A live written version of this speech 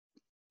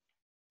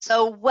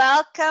So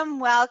welcome,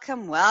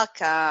 welcome,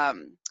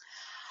 welcome.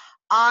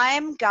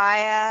 I'm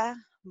Gaia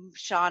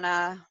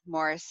Shauna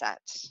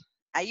Morissette.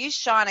 I use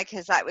Shauna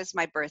because that was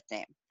my birth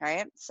name,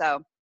 right?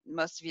 So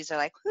most of you are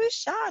like, who's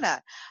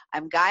Shauna?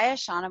 I'm Gaia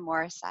Shauna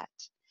Morissette.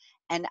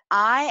 And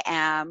I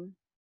am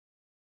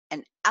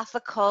an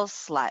ethical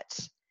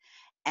slut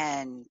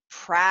and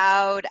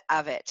proud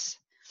of it.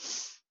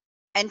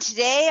 And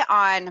today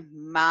on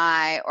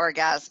my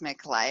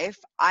orgasmic life,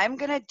 I'm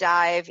going to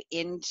dive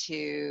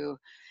into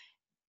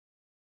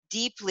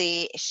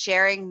deeply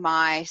sharing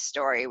my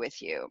story with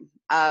you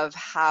of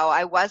how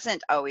I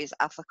wasn't always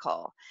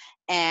ethical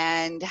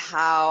and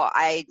how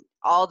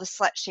all the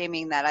slut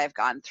shaming that I've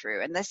gone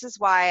through. And this is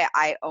why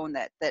I own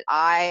it, that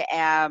I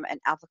am an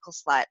ethical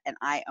slut and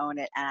I own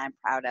it and I'm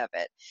proud of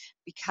it.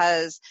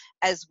 Because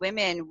as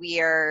women, we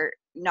are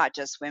not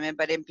just women,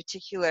 but in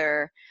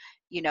particular,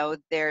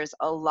 there's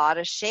a lot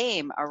of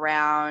shame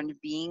around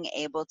being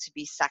able to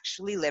be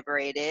sexually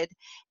liberated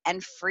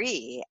and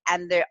free.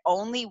 And the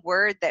only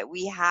word that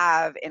we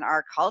have in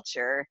our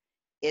culture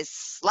is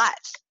slut.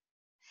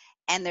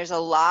 And there's a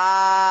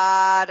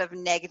lot of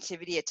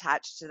negativity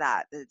attached to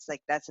that. It's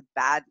like, that's a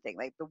bad thing.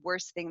 Like the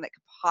worst thing that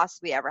could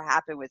possibly ever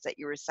happen was that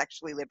you were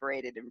sexually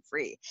liberated and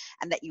free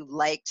and that you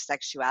liked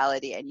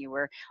sexuality and you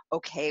were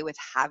okay with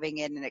having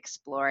it and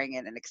exploring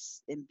it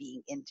and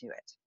being into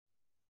it.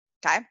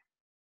 Okay?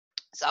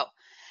 So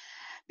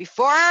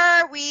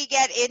before we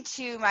get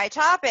into my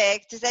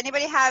topic, does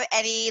anybody have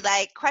any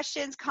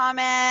questions,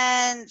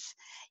 comments,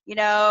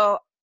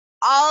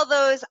 all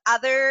those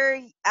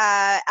other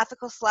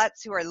ethical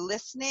sluts who are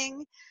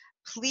listening?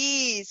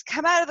 Please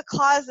come out of the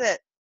closet.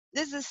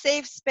 This is a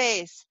safe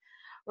space.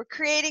 We're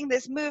creating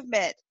this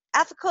movement.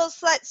 Ethical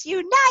sluts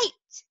unite.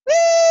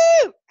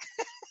 Woo!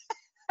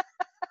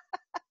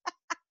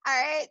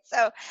 All right.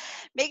 So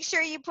make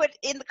sure you put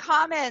in the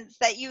comments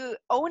that you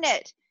own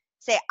it.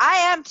 Say,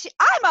 I'm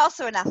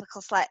also an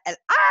ethical slut and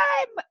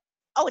I'm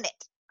own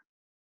it.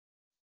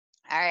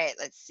 All right,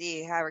 let's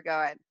see how we're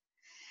going.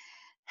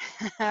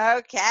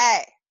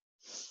 Okay.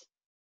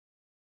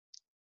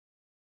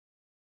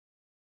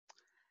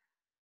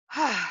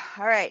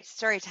 All right,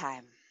 story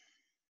time.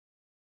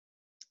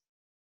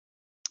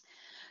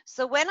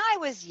 So when I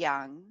was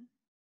young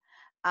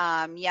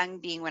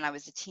being when I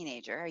was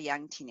a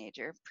young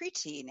teenager,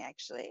 preteen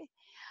actually,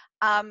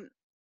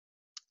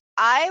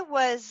 I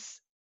was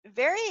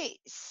very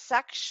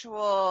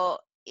sexual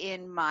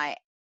in my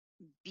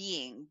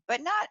being,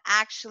 but not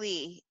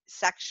actually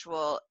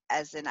sexual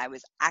as in I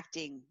was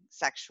acting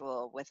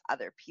sexual with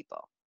other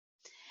people.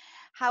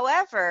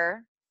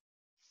 However,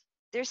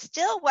 there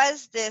still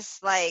was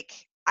this, I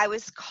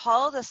was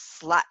called a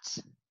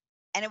slut,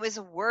 and it was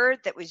a word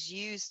that was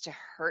used to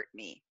hurt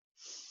me.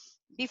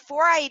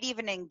 Before I had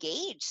even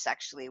engaged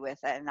sexually with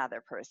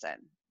another person,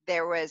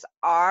 there was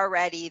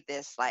already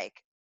this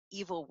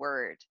evil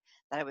word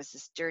that I was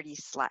this dirty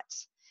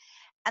slut.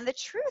 And the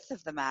truth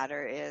of the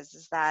matter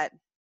is that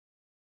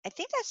I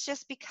think that's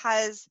just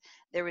because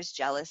there was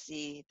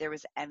jealousy, there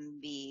was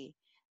envy,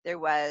 there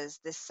was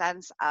this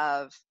sense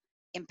of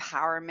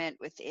empowerment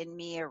within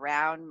me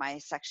around my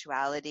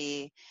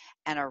sexuality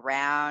and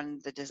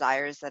around the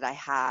desires that I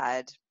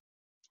had.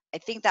 I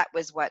think that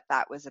was what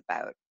that was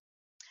about.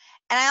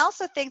 And I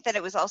also think that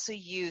it was also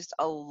used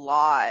a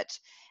lot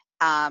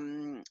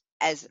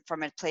as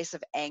from a place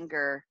of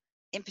anger,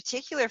 in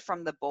particular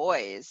from the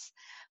boys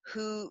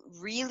who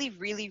really,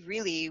 really,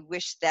 really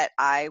wished that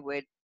I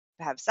would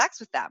have sex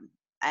with them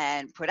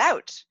and put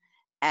out,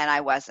 and I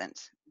wasn't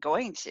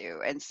going to.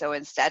 And so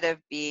instead of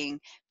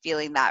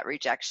feeling that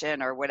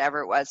rejection or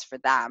whatever it was for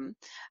them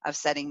of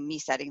setting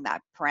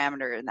that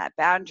parameter and that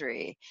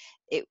boundary,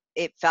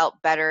 it felt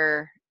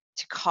better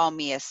to call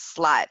me a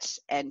slut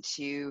and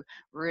to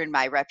ruin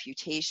my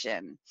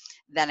reputation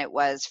than it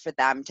was for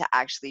them to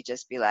actually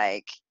just be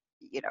like,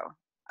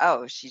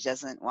 oh, she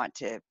doesn't want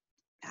to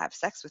have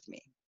sex with me.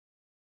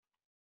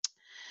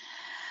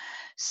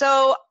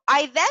 So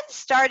I then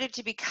started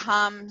to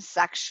become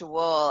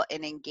sexual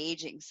and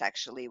engaging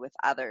sexually with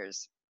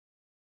others.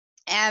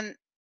 And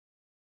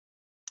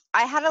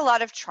I had a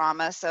lot of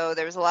trauma, so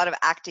there was a lot of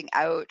acting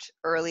out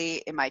early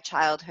in my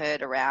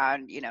childhood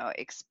around,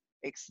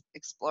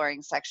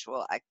 exploring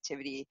sexual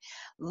activity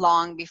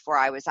long before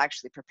I was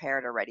actually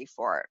prepared or ready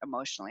for it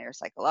emotionally or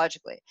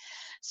psychologically.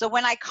 So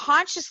when I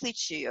consciously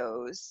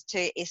chose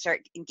to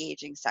start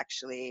engaging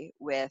sexually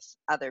with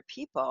other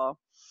people,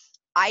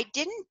 I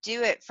didn't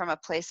do it from a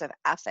place of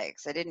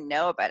ethics. I didn't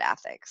know about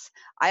ethics.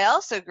 I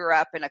also grew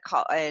up in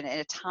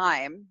a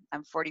time,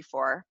 I'm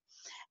 44,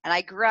 and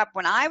I grew up,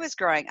 when I was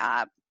growing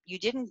up, you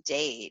didn't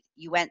date,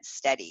 you went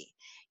steady.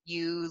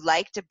 You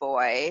liked a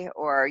boy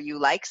or you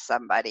liked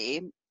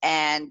somebody,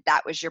 and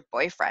that was your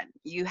boyfriend.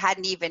 You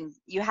hadn't even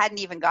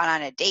gone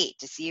on a date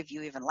to see if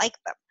you even liked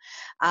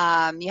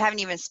them. You haven't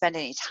even spent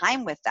any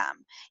time with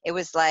them. It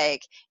was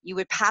like you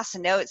would pass a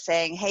note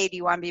saying, hey, do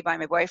you want to be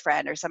my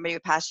boyfriend? Or somebody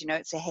would pass you a note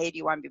and say, hey, do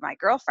you want to be my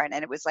girlfriend?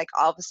 And it was like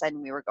all of a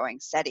sudden we were going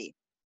steady.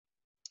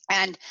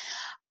 And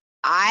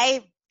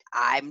I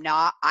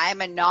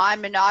I'm a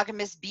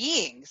non-monogamous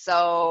being.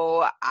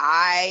 So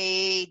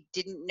I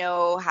didn't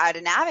know how to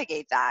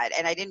navigate that.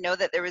 And I didn't know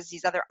that there was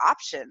these other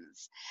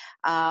options.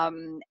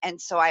 And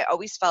so I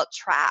always felt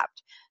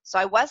trapped. So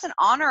I wasn't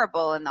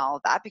honorable in all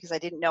of that because I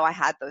didn't know I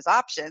had those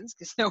options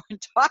because no one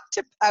talked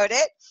about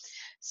it.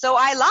 So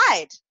I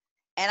lied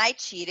and I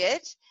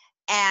cheated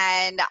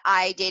and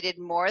I dated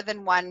more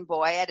than one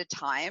boy at a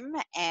time,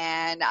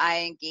 and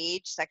I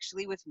engaged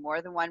sexually with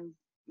more than one.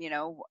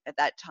 At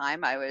that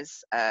time I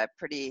was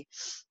pretty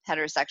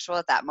heterosexual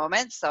at that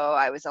moment, so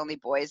I was only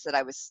boys that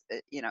I was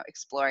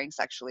exploring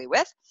sexually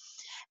with.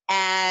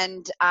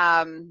 And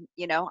I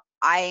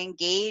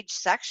engaged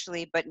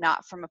sexually, but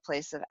not from a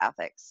place of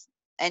ethics,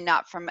 and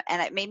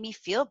it made me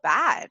feel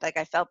bad. Like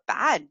I felt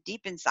bad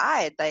deep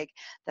inside, like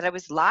that I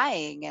was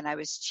lying and I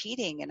was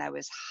cheating and I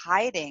was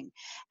hiding,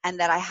 and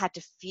that I had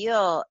to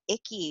feel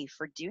icky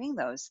for doing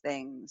those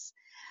things.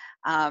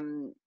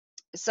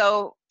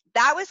 So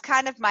that was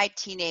kind of my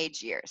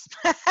teenage years,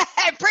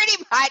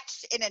 pretty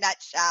much in a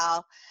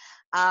nutshell.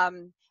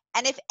 And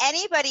if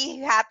anybody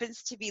who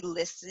happens to be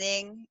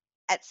listening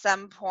at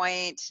some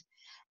point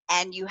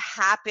and you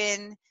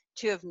happen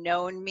to have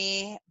known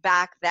me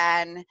back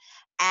then,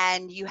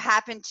 and you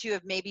happen to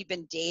have maybe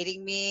been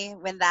dating me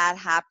when that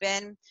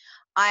happened,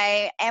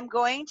 I am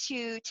going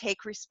to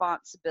take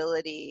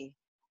responsibility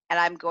and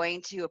I'm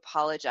going to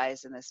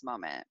apologize in this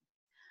moment.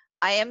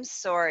 I am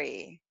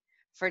sorry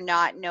for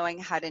not knowing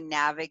how to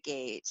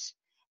navigate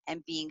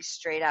and being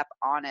straight up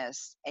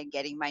honest and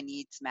getting my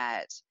needs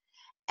met.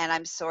 And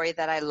I'm sorry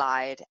that I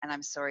lied, and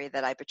I'm sorry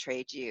that I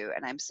betrayed you,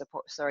 and I'm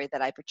sorry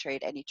that I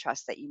betrayed any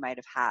trust that you might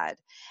have had.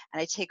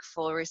 And I take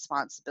full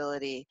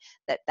responsibility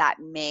that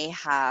may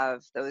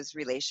have, those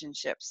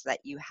relationships that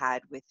you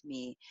had with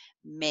me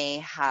may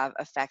have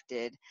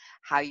affected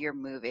how you're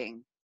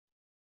moving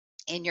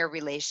in your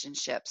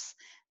relationships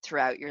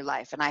throughout your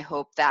life. And I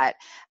hope that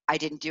I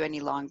didn't do any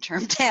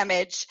long-term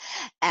damage,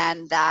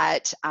 and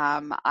that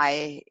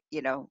I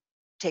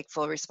take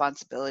full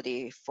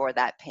responsibility for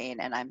that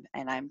pain, and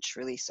I'm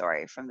truly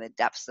sorry from the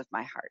depths of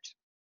my heart.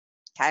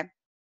 Okay.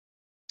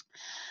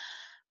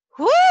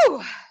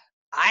 Whoo!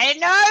 I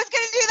didn't know I was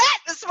going to do that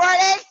this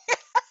morning.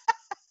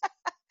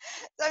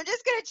 So I'm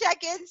just going to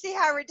check in and see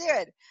how we're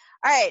doing.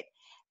 All right.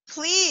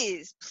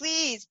 Please,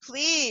 please,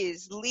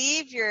 please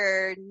leave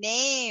your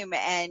name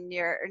and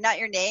not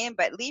your name,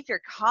 but leave your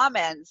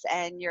comments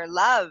and your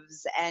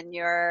loves and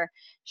your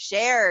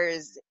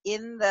shares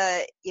in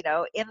the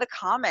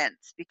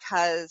comments,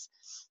 because,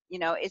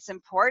 it's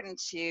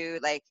important to,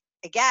 like,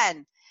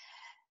 again,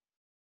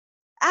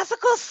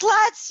 ethical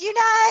sluts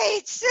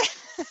unite.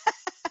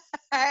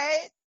 All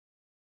right.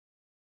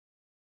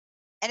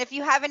 And if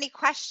you have any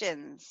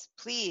questions,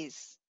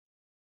 please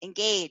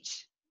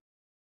engage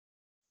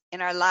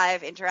in our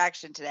live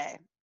interaction today.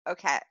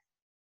 Okay.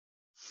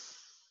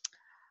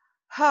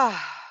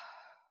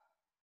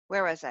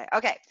 Where was I?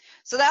 Okay.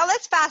 So now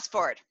let's fast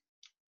forward.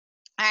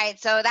 All right.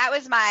 So that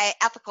was my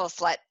ethical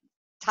slut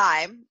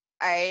time.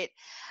 All right.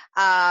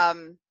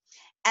 And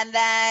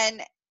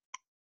then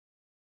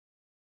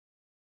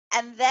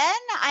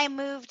I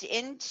moved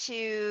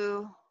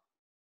into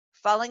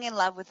falling in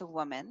love with a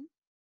woman.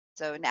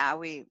 So now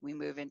we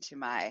move into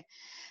my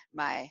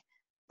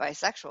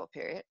bisexual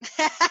period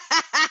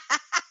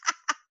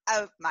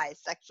of my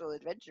sexual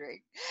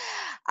adventuring.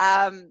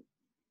 And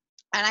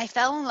I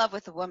fell in love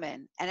with a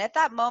woman. And at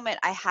that moment,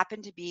 I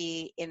happened to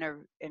be in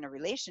a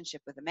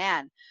relationship with a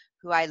man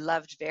who I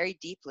loved very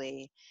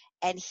deeply.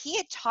 And he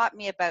had taught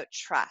me about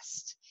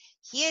trust.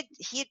 He had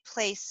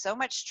placed so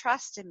much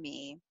trust in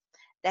me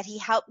that he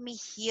helped me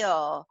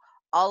heal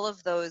all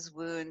of those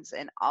wounds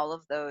and all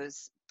of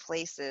those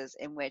places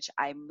in which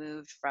I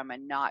moved from a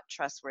not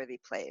trustworthy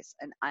place,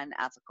 an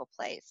unethical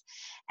place.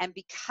 And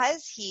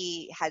because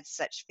he had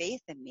such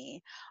faith in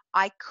me,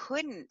 I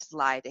couldn't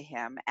lie to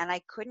him and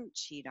I couldn't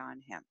cheat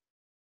on him.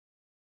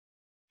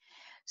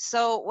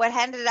 So what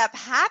ended up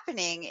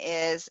happening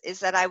is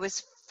that I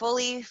was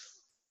fully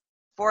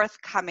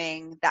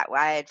forthcoming that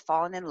I had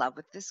fallen in love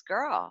with this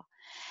girl.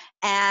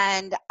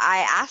 And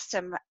I asked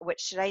him, what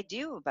should I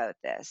do about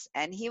this?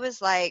 And he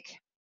was like,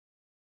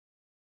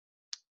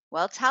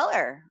 well, tell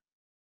her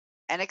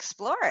and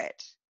explore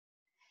it.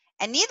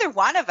 And neither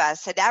one of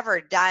us had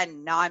ever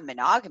done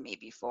non-monogamy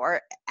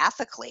before,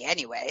 ethically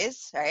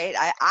anyways, right?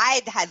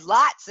 I'd had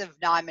lots of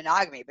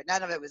non-monogamy, but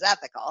none of it was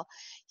ethical.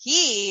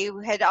 He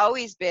had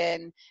always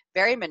been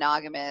very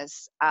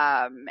monogamous,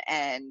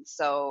 and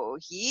so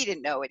he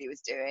didn't know what he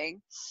was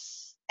doing.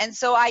 And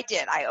so I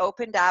did. I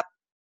opened up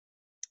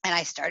and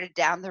I started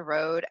down the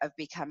road of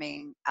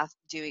exploring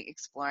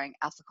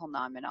ethical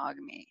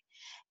non-monogamy.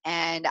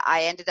 And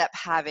I ended up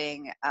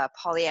having a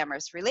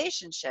polyamorous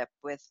relationship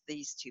with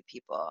these two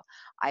people.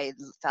 I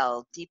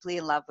fell deeply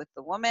in love with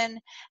the woman,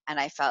 and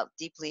I felt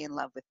deeply in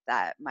love with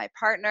my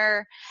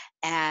partner.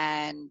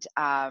 And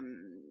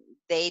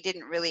they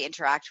didn't really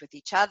interact with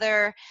each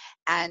other.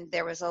 And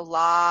there was a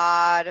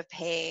lot of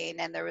pain,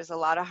 and there was a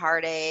lot of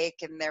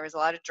heartache, and there was a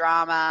lot of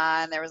drama,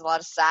 and there was a lot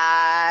of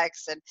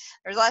sex, and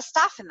there was a lot of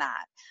stuff in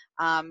that.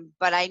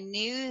 But I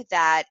knew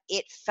that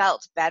it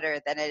felt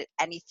better than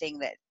anything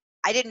that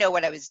I didn't know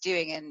what I was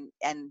doing,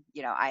 and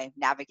I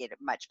navigate it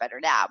much better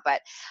now,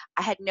 but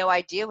I had no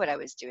idea what I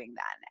was doing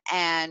then.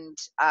 And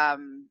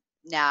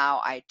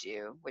now I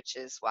do, which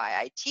is why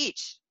I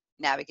teach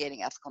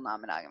navigating ethical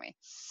non-monogamy.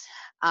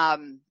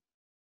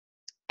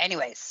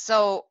 Anyways,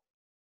 so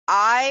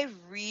I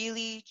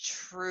really,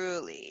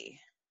 truly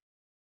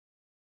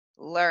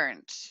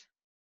learned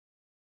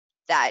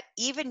that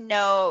even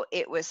though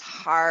it was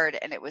hard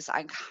and it was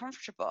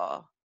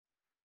uncomfortable,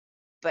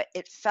 but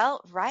it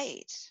felt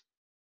right.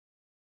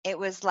 It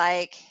was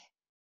like,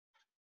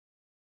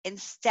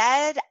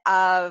 instead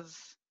of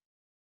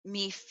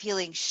me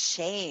feeling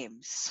shame,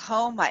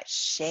 so much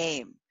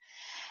shame,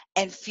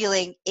 and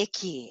feeling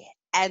icky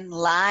and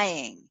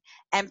lying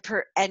and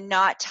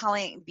not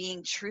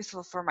being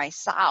truthful for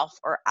myself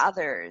or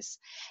others,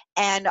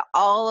 and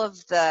all of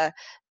the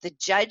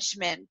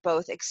judgment,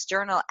 both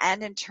external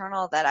and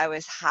internal, that I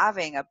was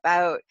having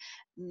about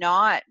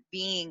not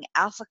being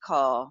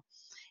ethical,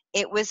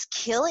 it was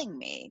killing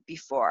me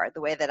before,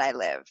 the way that I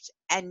lived.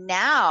 And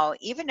now,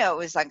 even though it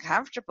was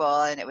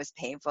uncomfortable and it was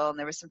painful and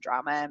there was some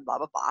drama and blah,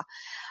 blah, blah,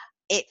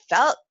 it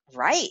felt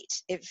right.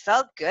 It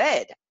felt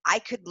good. I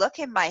could look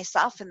at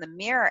myself in the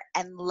mirror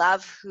and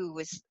love who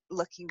was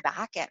looking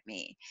back at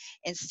me,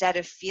 instead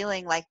of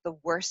feeling like the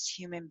worst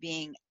human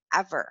being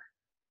ever.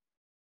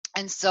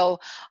 And so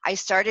I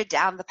started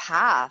down the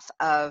path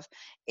of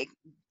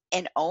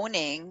and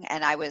owning,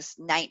 and I was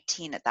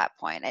 19 at that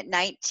point. At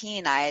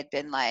 19, I had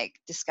been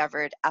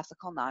discovered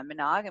ethical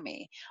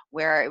non-monogamy,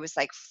 where it was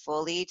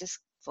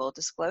full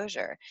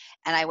disclosure.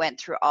 And I went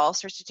through all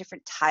sorts of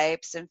different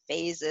types and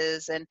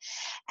phases, and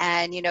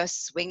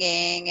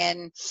swinging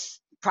and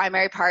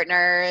primary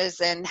partners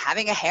and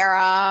having a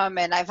harem,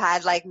 and I've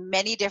had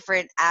many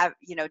different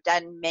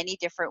done many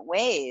different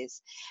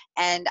ways,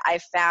 and I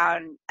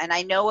found, and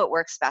I know what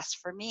works best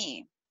for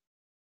me.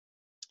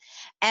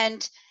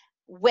 And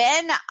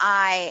when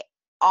I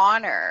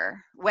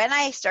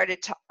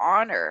started to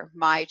honor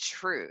my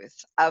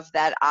truth of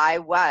that I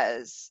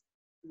was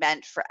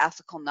meant for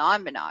ethical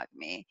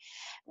non-monogamy,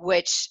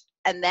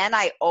 and then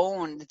I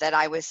owned that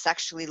I was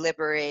sexually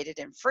liberated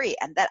and free,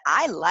 and that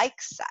I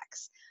like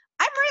sex.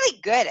 I'm really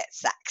good at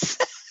sex.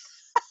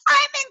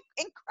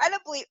 I'm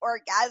incredibly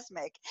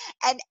orgasmic,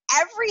 and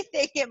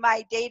everything in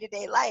my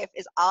day-to-day life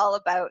is all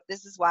about,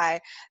 this is why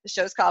the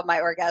show's called My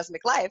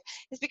Orgasmic Life,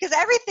 is because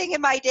everything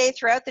in my day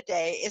throughout the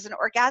day is an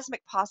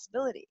orgasmic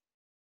possibility.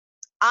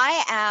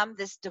 I am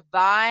this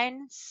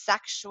divine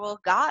sexual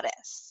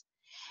goddess,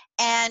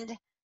 and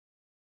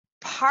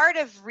part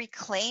of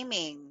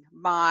reclaiming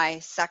my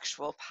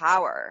sexual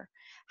power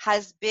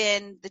has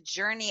been the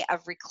journey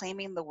of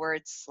reclaiming the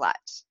word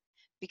slut,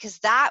 because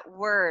that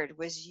word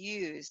was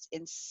used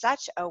in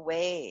such a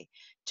way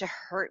to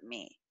hurt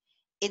me,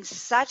 in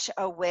such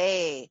a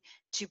way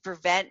to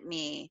prevent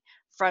me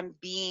from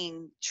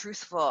being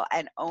truthful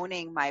and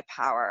owning my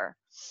power.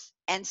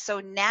 And so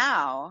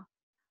now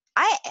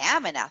I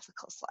am an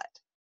ethical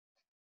slut.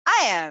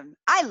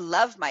 I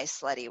love my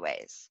slutty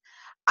ways.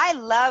 I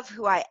love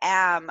who I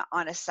am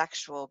on a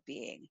sexual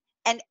being.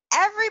 And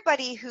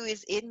everybody who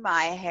is in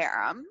my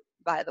harem,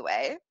 by the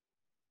way,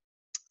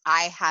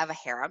 I have a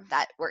harem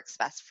that works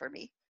best for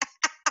me,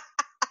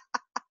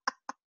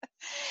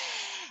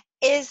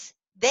 is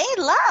they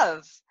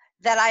love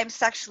that I'm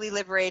sexually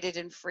liberated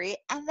and free,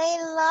 and they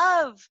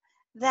love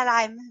that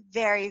I'm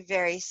very,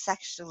 very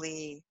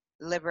sexually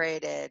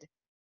liberated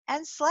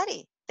and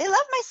slutty. They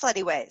love my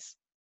slutty ways.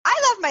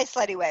 I love my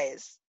slutty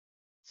ways.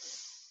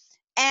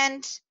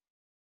 And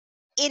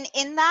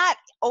in that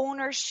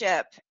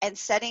ownership and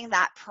setting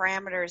that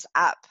parameters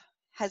up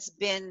it's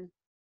been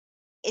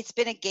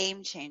a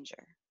game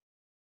changer.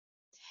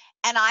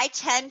 And I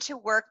tend to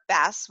work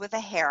best with a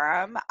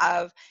harem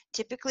of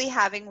typically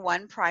having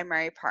one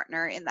primary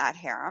partner in that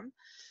harem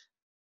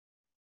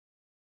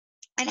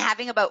and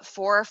having about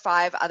 4 or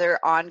 5 other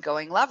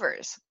ongoing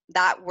lovers.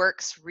 That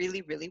works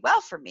really, really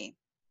well for me.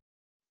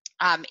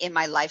 In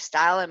my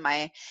lifestyle and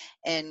my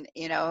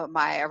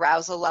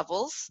arousal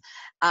levels.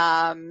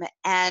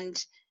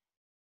 And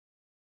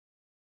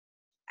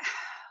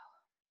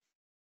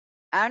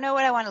I don't know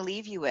what I want to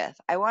leave you with.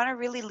 I want to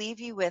really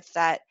leave you with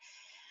that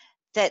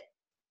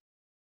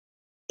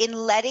in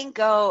letting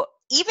go,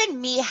 even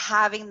me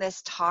having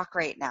this talk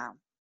right now,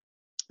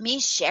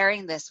 me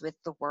sharing this with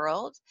the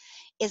world,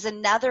 is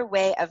another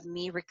way of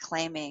me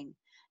reclaiming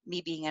me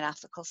being an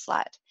ethical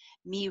slut,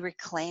 me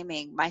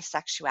reclaiming my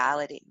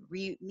sexuality,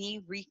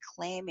 me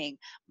reclaiming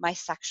my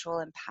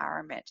sexual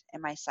empowerment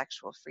and my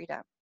sexual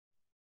freedom.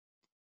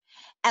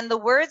 And the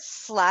word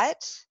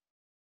slut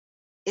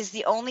is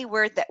the only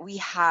word that we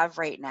have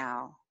right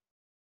now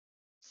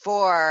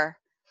for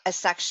a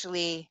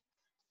sexually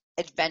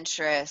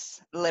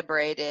adventurous,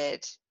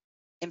 liberated,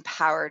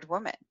 empowered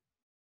woman.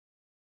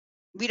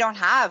 We don't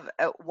have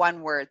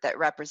one word that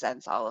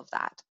represents all of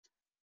that,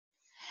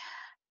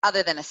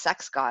 other than a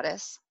sex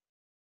goddess.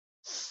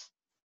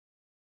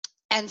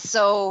 And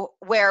so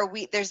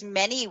there's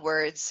many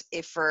words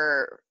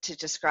to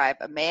describe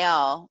a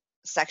male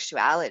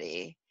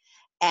sexuality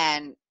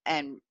and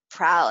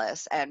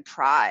prowess and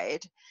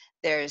pride.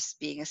 There's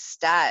being a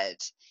stud.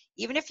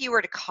 Even if you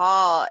were to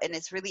call, and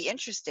it's really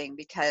interesting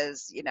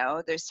because, you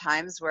know, there's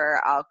times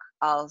where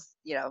I'll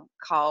you know,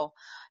 call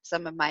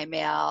some of my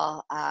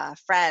male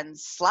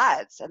friends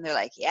sluts, and they're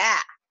like, yeah,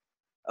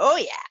 oh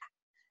yeah,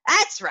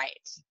 that's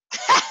right.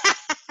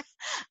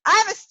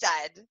 I'm a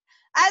stud.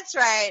 That's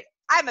right.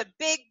 I'm a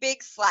big, big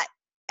slut,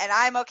 and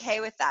I'm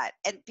okay with that.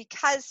 And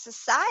because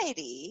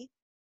society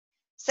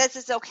says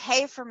it's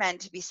okay for men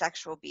to be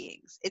sexual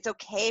beings. It's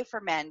okay for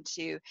men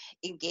to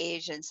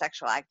engage in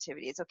sexual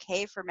activity. It's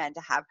okay for men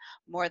to have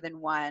more than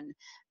one,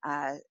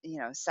 you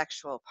know,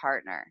 sexual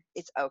partner.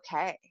 It's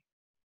okay.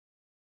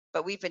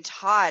 But we've been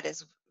taught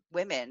as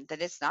women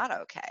that it's not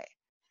okay,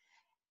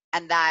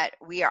 and that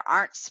we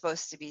aren't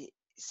supposed to be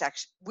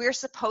we're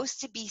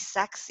supposed to be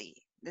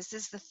sexy. This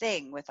is the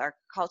thing with our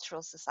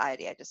cultural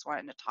society. I just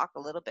wanted to talk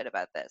a little bit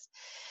about this,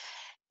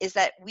 is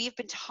that we've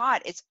been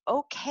taught it's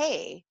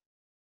okay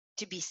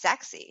to be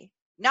sexy.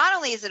 Not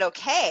only is it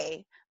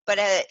okay, but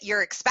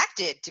you're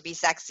expected to be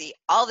sexy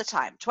all the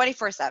time,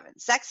 24/7.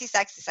 Sexy,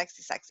 sexy,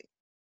 sexy, sexy.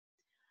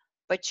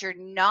 But you're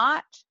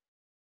not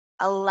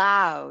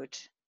allowed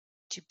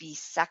to be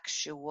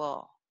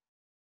sexual.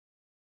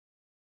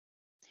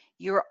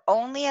 You're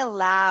only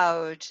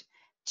allowed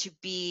to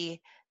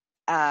be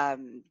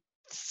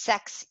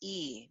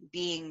sexy,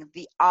 being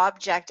the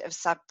object of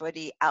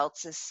somebody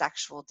else's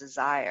sexual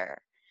desire,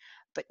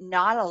 but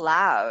not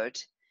allowed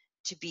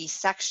to be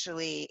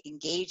sexually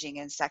engaging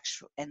and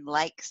sexual and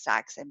like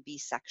sex and be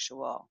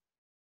sexual.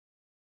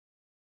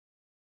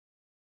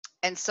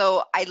 And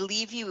so I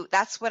leave you,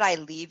 that's what I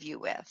leave you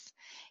with,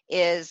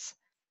 is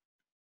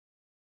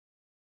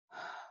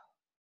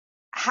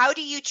how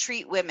do you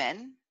treat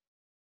women,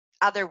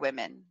 other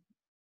women?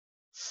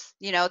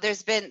 You know,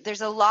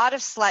 there's a lot of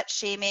slut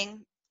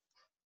shaming,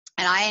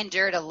 and I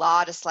endured a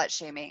lot of slut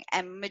shaming,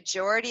 and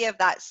majority of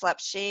that slut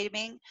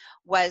shaming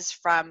was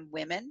from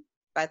women,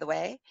 by the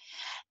way.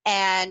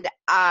 And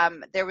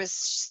there was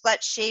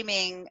slut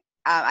shaming.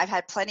 I've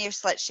had plenty of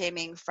slut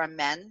shaming from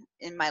men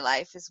in my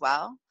life as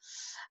well,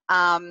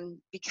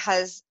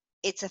 because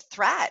it's a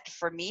threat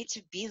for me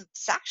to be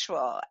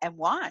sexual and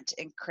want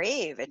and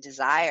crave and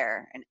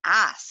desire and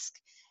ask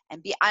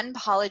and be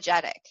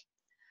unapologetic.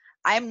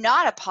 I am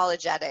not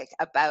apologetic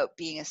about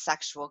being a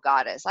sexual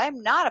goddess. I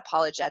am not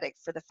apologetic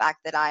for the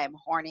fact that I am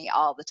horny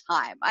all the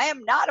time. I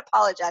am not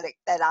apologetic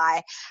that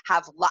I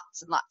have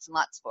lots and lots and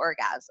lots of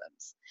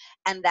orgasms,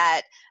 and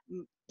that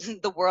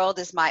the world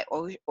is my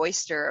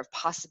oyster of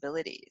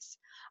possibilities.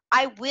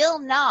 I will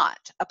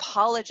not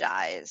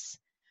apologize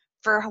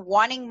for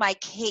wanting my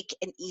cake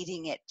and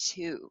eating it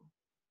too.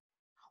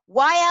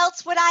 Why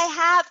else would I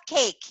have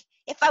cake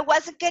if I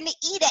wasn't going to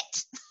eat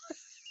it?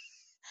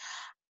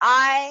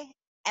 I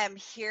am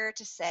here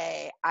to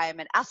say I am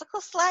an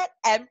ethical slut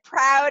and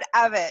proud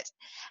of it.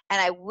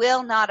 And I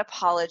will not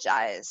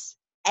apologize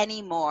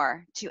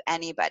anymore to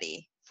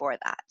anybody for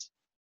that.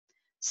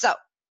 So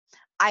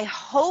I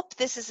hope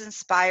this has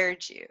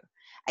inspired you.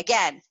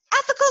 Again,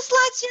 ethical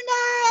sluts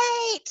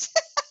unite!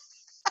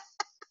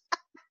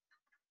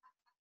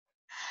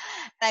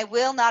 And I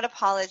will not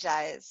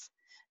apologize.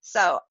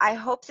 So I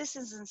hope this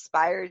has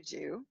inspired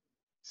you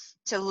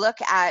to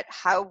look at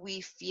how we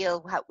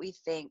feel, what we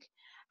think.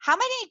 How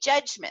many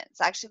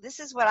judgments? Actually, this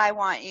is what I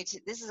want you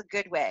to, this is a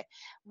good way.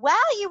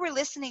 While you were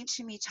listening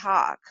to me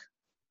talk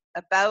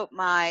about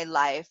my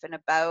life and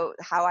about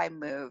how I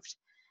moved,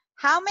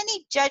 how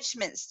many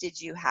judgments did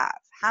you have?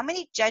 How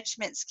many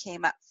judgments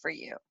came up for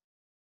you?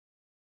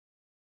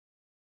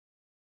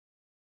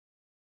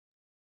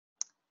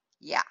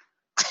 Yeah.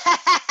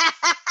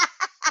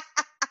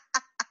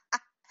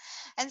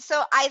 And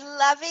so I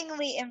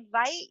lovingly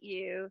invite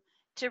you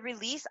to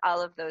release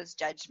all of those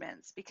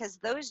judgments, because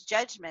those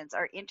judgments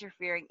are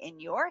interfering in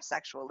your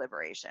sexual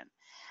liberation,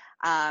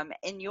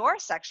 in your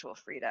sexual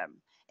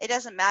freedom. It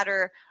doesn't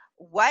matter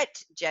what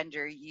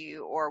gender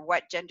you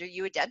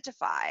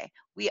identify.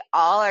 We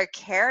all are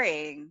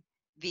carrying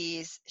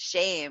these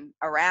shame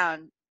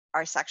around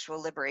our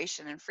sexual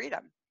liberation and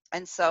freedom.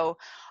 And so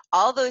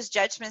all those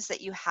judgments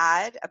that you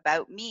had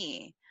about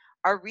me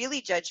are really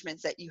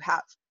judgments that you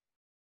have.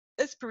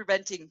 It's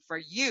preventing for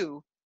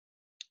you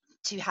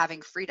to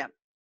having freedom,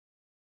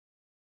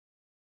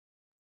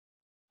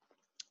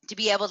 to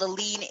be able to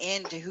lean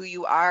into who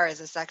you are as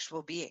a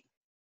sexual being.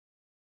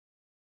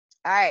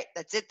 All right,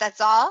 that's it. That's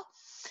all.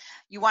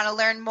 You want to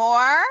learn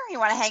more? You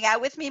want to hang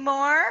out with me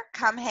more?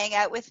 Come hang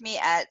out with me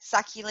at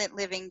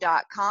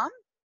succulentliving.com.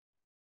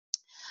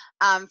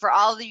 For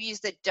all of you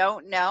that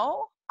don't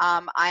know,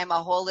 I'm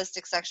a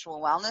holistic sexual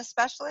wellness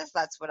specialist.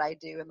 That's what I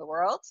do in the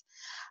world.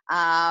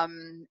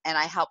 And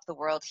I help the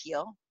world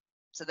heal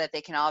so that they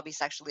can all be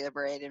sexually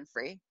liberated and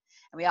free.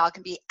 And we all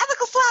can be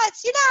ethical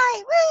sluts.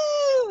 Unite!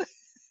 Woo!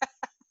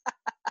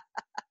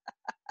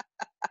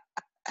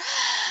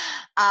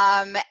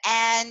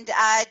 And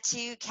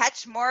to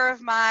catch more of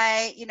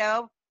my,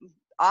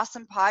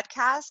 awesome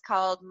podcast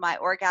called My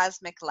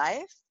Orgasmic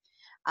Life,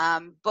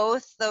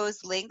 both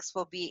those links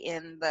will be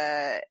in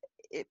the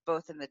it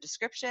both in the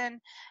description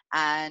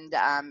and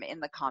in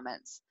the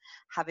comments.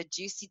 Have a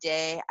juicy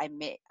day.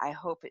 I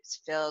hope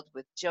it's filled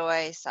with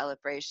joy,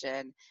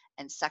 celebration,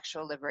 and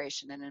sexual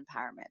liberation and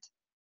empowerment.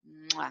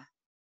 Mwah.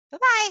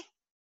 Bye-bye.